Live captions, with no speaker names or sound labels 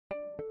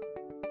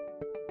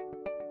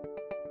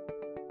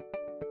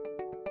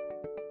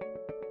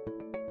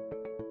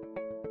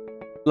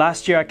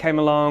Last year I came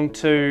along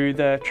to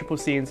the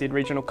CCCNZ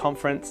Regional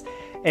Conference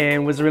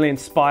and was really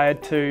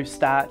inspired to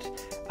start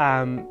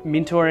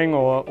mentoring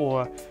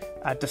or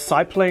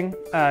discipling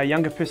a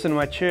younger person in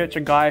my church, a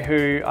guy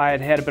who I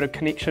had had a bit of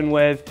connection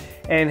with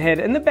and had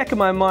in the back of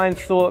my mind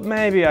thought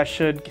maybe I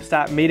should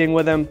start meeting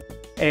with him.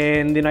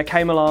 And then I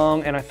came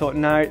along and I thought,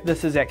 no,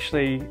 this is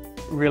actually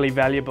really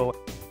valuable.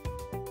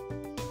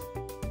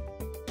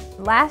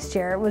 Last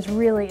year was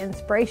really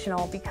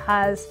inspirational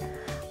because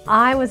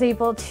I was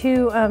able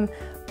to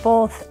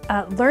both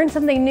learn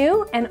something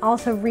new and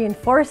also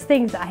reinforce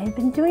things I had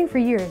been doing for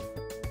years.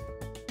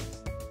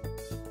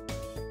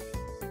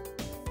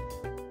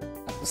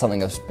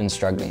 Something I've been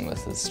struggling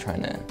with is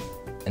trying to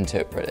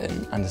interpret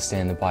and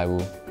understand the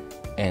Bible,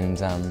 and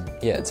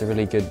yeah, it's a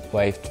really good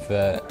way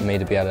for me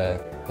to be able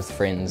to, with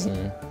friends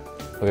and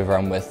whoever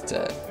I'm with,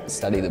 to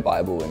study the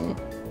Bible and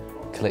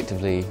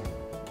collectively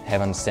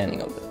have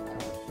understanding of it.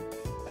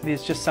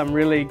 There's just some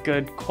really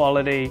good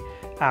quality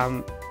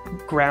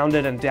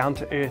grounded and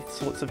down-to-earth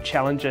sorts of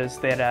challenges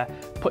that are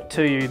put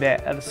to you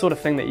that are the sort of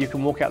thing that you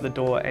can walk out the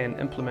door and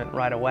implement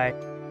right away.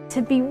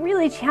 To be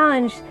really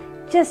challenged,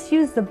 just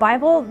use the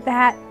Bible,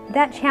 that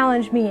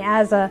challenged me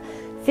as a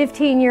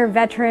 15-year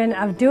veteran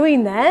of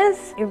doing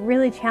this. It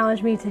really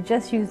challenged me to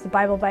just use the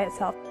Bible by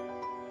itself.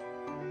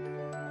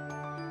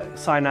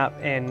 Sign up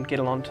and get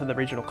along to the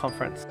regional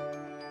conference.